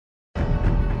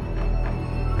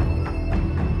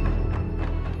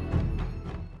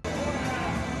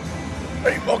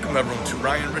Hey, welcome everyone to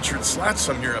Ryan Richards Slots.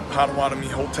 I'm here at Potawatomi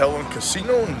Hotel and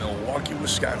Casino in Milwaukee,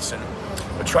 Wisconsin.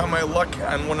 I try my luck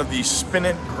on one of these Spin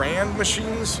It Grand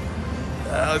machines.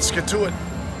 Let's get to it.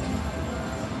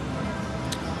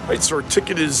 Alright, so our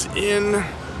ticket is in.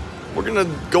 We're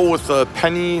gonna go with a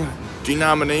penny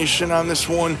denomination on this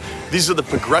one. These are the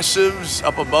progressives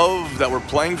up above that we're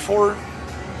playing for.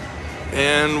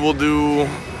 And we'll do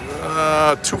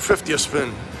 $2.50 a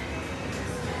spin.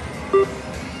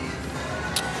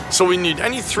 So we need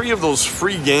any 3 of those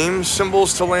free game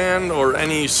symbols to land, or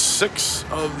any 6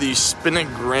 of the Spin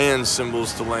It Grand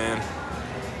symbols to land.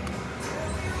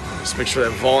 Just make sure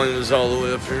that volume is all the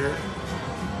way up here.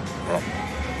 Oh.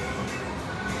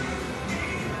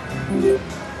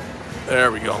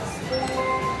 There we go.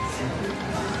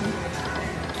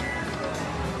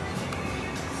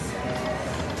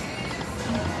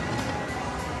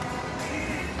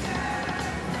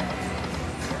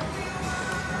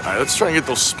 Alright, let's try and get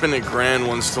those Spin It Grand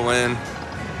ones to land.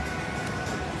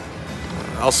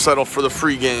 I'll settle for the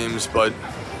free games, but...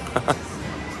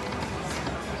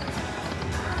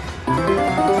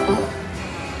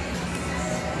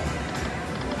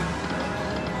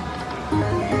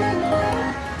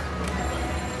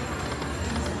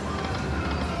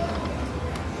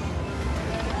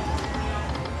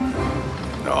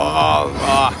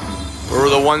 we were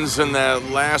the ones in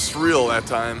that last reel that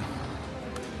time.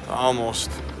 Almost.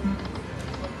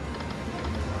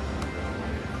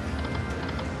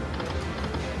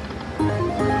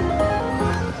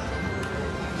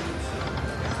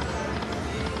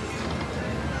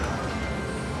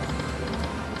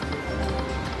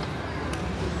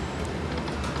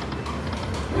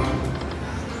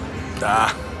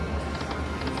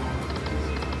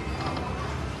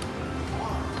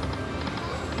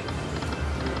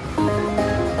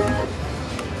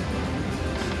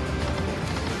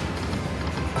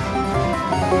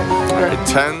 Alright,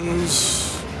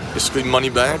 10s, basically money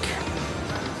back.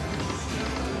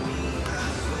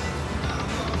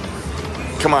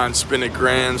 Come on, Spin It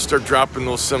Grand, start dropping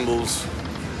those symbols.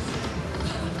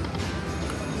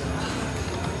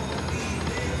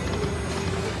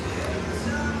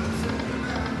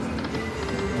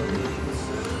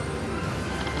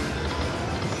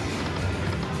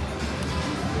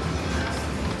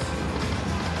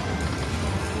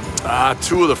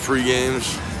 Two of the free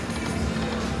games.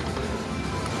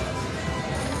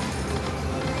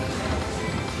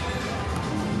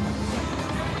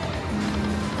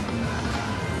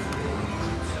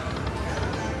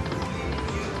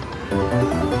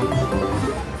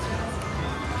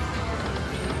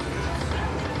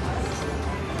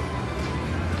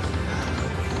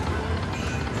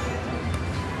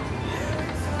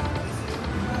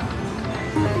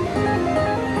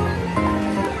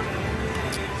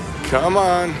 Come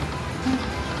on.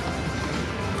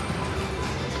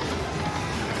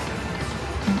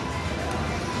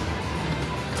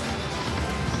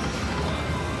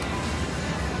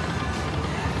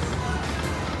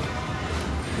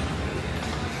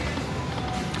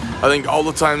 I think all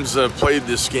the times I've played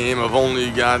this game, I've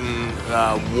only gotten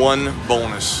one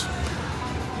bonus,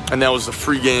 and that was the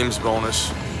free games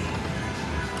bonus.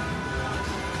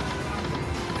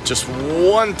 Just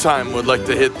one time would like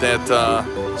to hit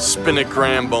that Spin It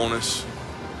Grand bonus.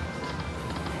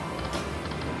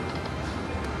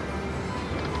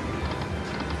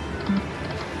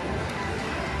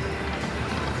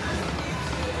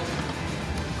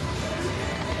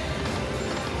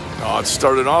 Oh, it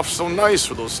started off so nice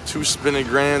with those 2 Spin It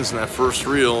Grands in that first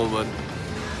reel, but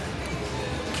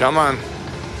come on.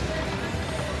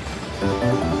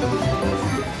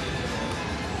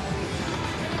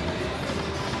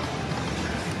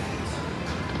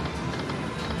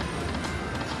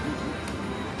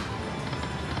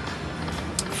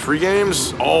 Free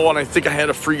games? Oh, and I think I had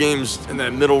a free games in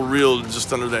that middle reel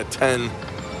just under that 10.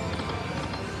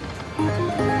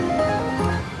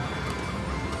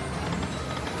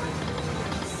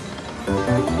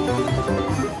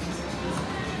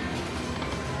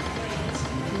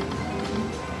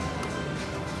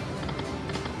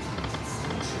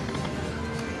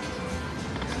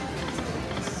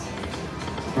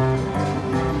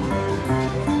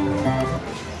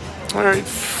 All right,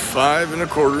 5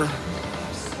 1/4.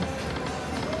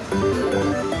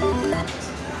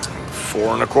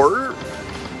 4 1/4.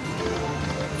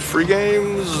 Free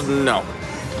games? No.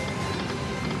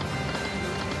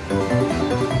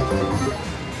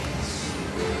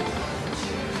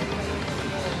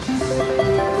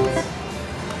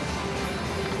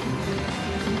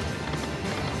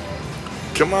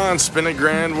 Come on, Spin It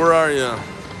Grand, where are you?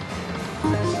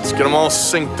 Let's get them all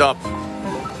synced up.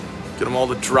 Get them all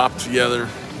to drop together.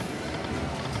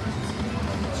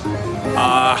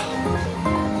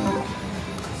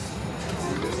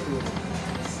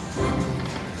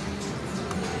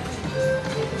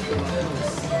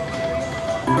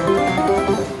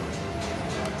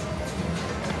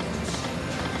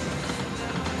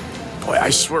 Boy,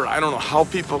 I swear, I don't know how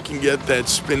people can get that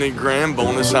spin and grand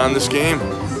bonus on this game.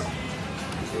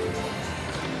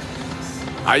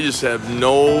 I just have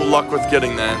no luck with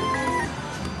getting that.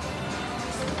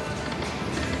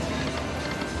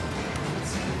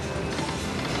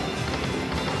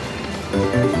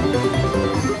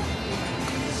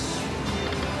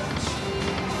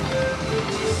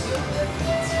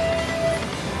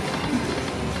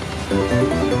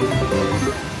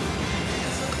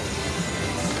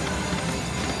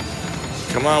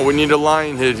 Come on, we need a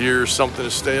line hit here or something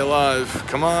to stay alive.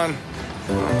 Come on.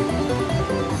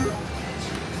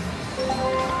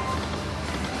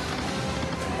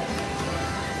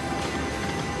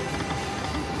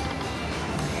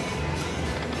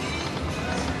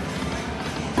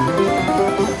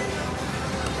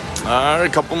 All right, a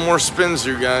couple more spins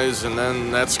here, guys, and then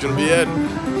that's going to be it.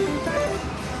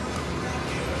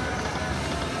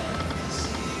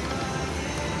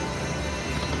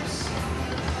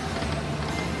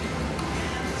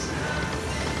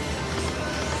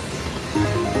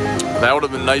 That would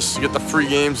have been nice to get the free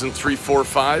games in 3, 4,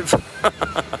 5.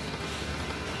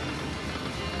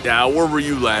 Yeah, where were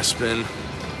you last spin?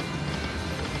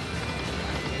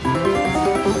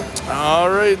 All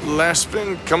right, last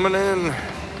spin coming in.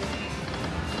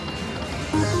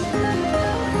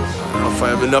 I don't know if I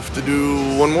have enough to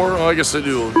do one more. Oh, I guess I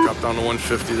do. I'll drop down to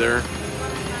 150 there.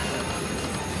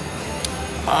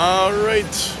 All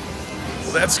right.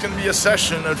 Well, that's going to be a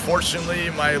session. Unfortunately,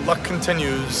 my luck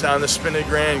continues on the spin it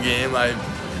grand game. I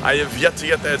have yet to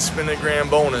get that spin it grand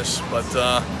bonus, but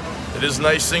it is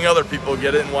nice seeing other people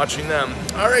get it and watching them.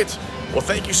 All right. Well,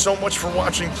 thank you so much for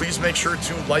watching. Please make sure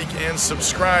to like and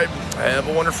subscribe. Have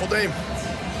a wonderful day.